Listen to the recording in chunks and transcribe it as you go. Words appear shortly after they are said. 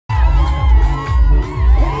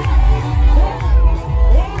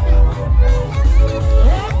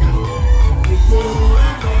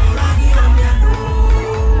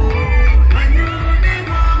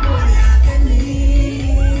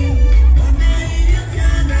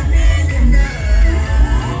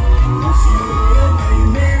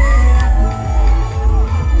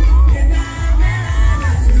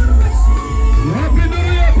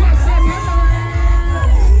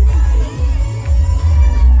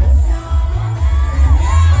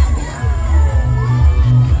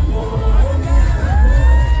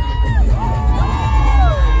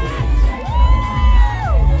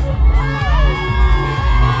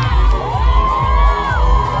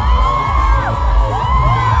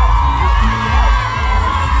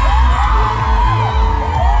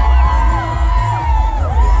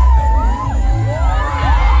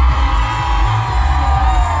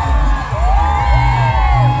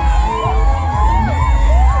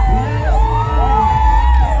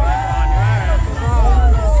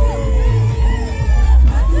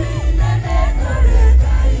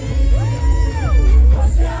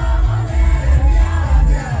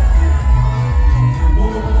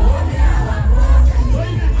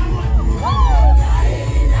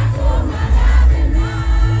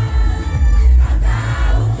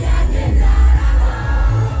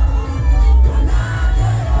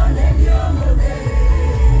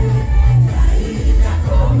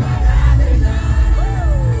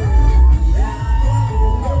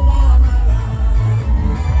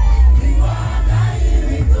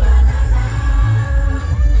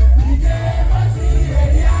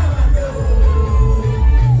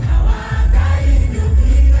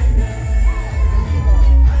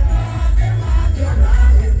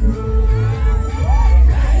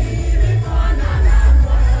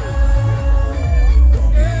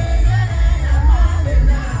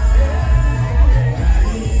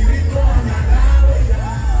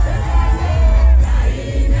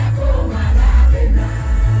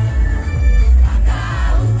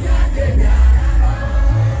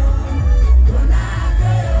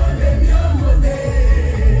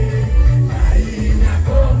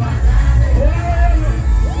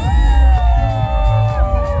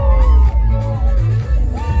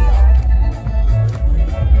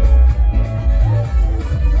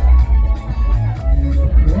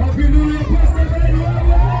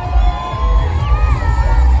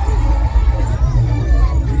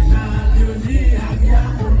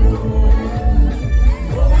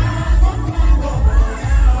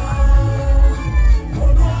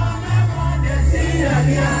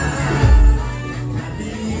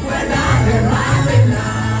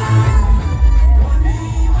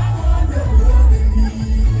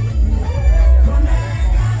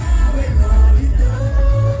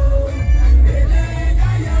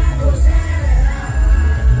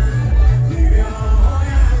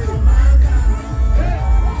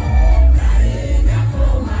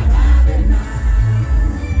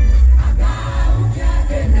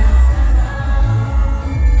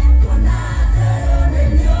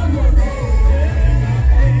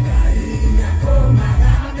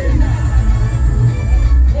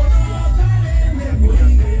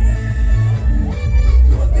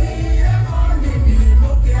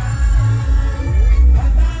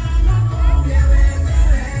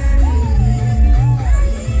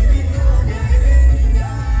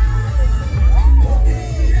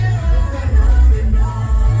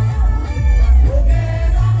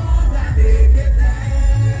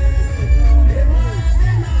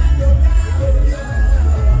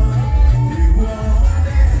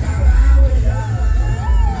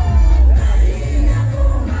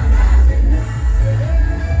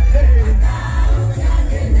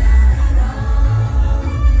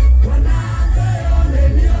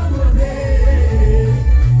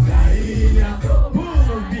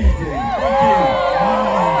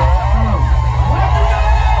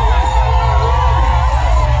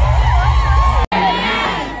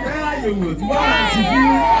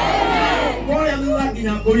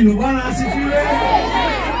makorino bwana asifiwe.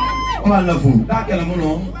 Wonderful. Dakala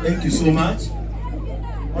muno. Thank you so much.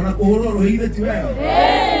 Ona kuhoro ile tiwega.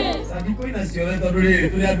 Sadiko ina siole todore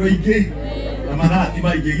tuli adoike. Na magati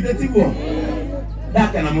maige ile tiguo.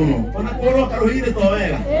 Dakala muno. Ona kuhoro karo ile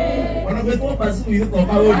towega. Ona kweto pasu ile to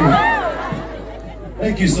kawodo.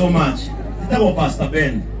 Thank you so much. Tabo Pastor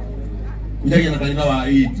Ben. Ujaje na kanisa wa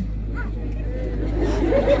Eid.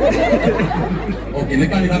 Okay,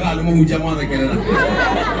 nekanitha kana muhunjia mwana kerera.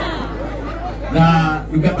 Na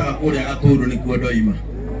ugataga kuria gatundo ni kuo ndoima.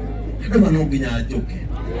 Andũ no nginya njoke.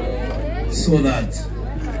 So that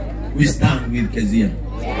we stand with Keziah.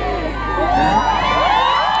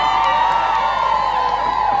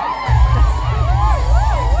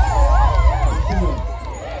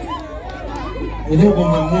 Mudogo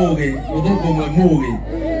mwe moge.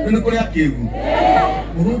 Nene kuri akegu.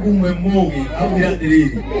 Mudogo mwe moge au ya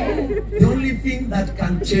diriri. The only thing that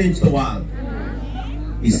can change the world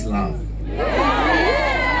is love.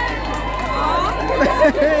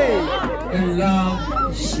 And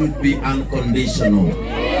love should be unconditional.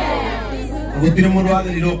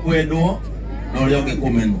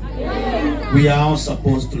 We are all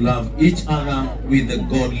supposed to love each other with a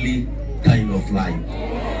godly kind of life.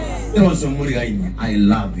 I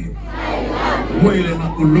love you.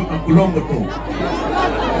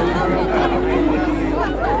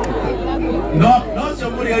 No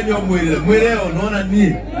somebody on your mwere onona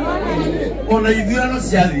ni. Ona idira no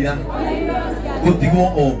siadira.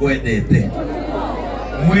 Gutigo ogwendete.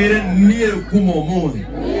 Mwere nie kumo mone.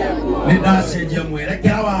 Ni dacenjia mwere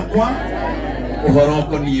kya wakwa.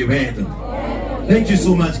 Uhoroko ni wetu. Thank you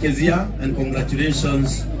so much Keziah and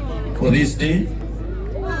congratulations for this day.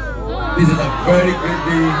 This is a very great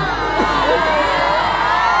day.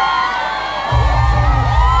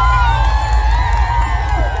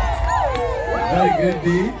 Very good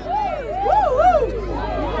day.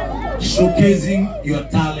 Showcasing your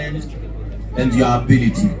talent and your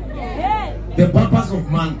ability. The purpose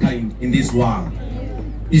of mankind in this world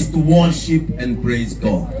is to worship and praise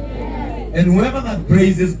God. And whoever that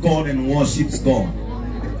praises God and worships God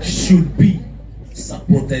should be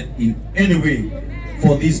supported in any way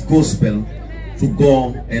for this gospel to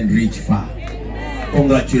go and reach far.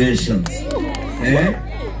 Congratulations.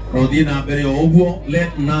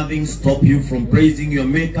 Let nothing stop you from praising your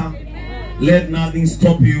Maker. Let nothing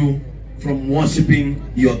stop you from worshiping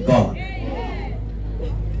your God.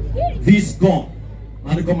 This God,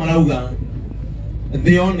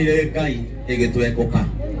 the only guy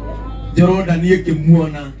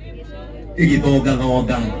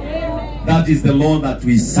that is the Lord that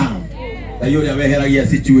we serve.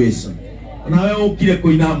 Situation.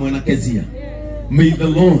 May the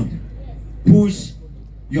Lord push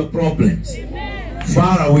your problems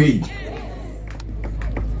far away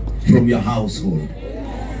from your household.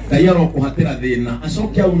 Thank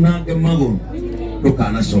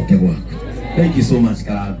you so much,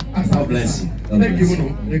 God bless you. Thank you,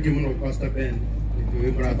 Pastor Ben.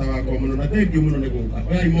 Thank you,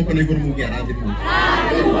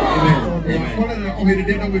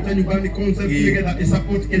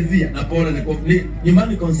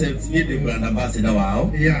 Nyumbani concepts ni the brand ambassador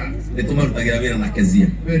wao. Yeah. Letuma tutagira vile na Keziah.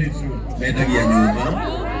 Very true. Metagia nyumba.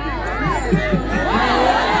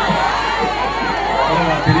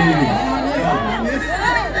 Kwa pili.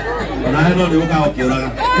 Wanaenda ndio kwa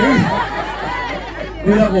kiuraga.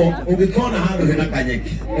 Wewe ukikona hado hena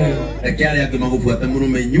kanyeki. Ekiari yake magufuata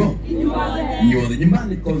murume nyo.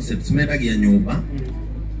 Nyumbani concepts metagia nyumba.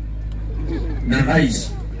 Na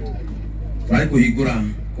rais. Wale kuhigura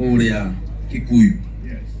kuria Kikuyu.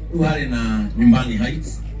 Uhari na Nyumbani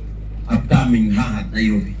Heights upcoming haha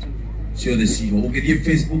Nairobi. Sio the CEO. Ukidie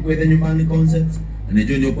Facebook with the Nyumbani concepts and the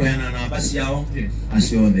jonyo koyana na basi yao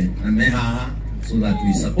asiode na meha so that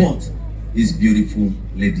we support this beautiful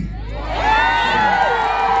lady.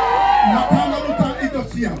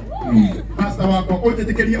 Pastor wako oje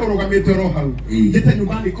tekeria orogamete ro hau. Gete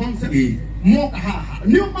Nyumbani concept moka haha.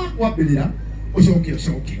 Nio makwa bilira. Oshoke.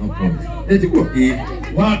 No problem. Etikuo.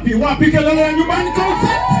 Wapi kelele ya Nyumbani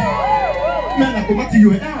concept. Mena kumati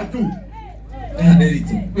yue tu.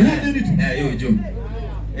 Derito. Yo jo.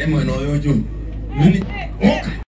 Emo no yo jo. Nini? Moka.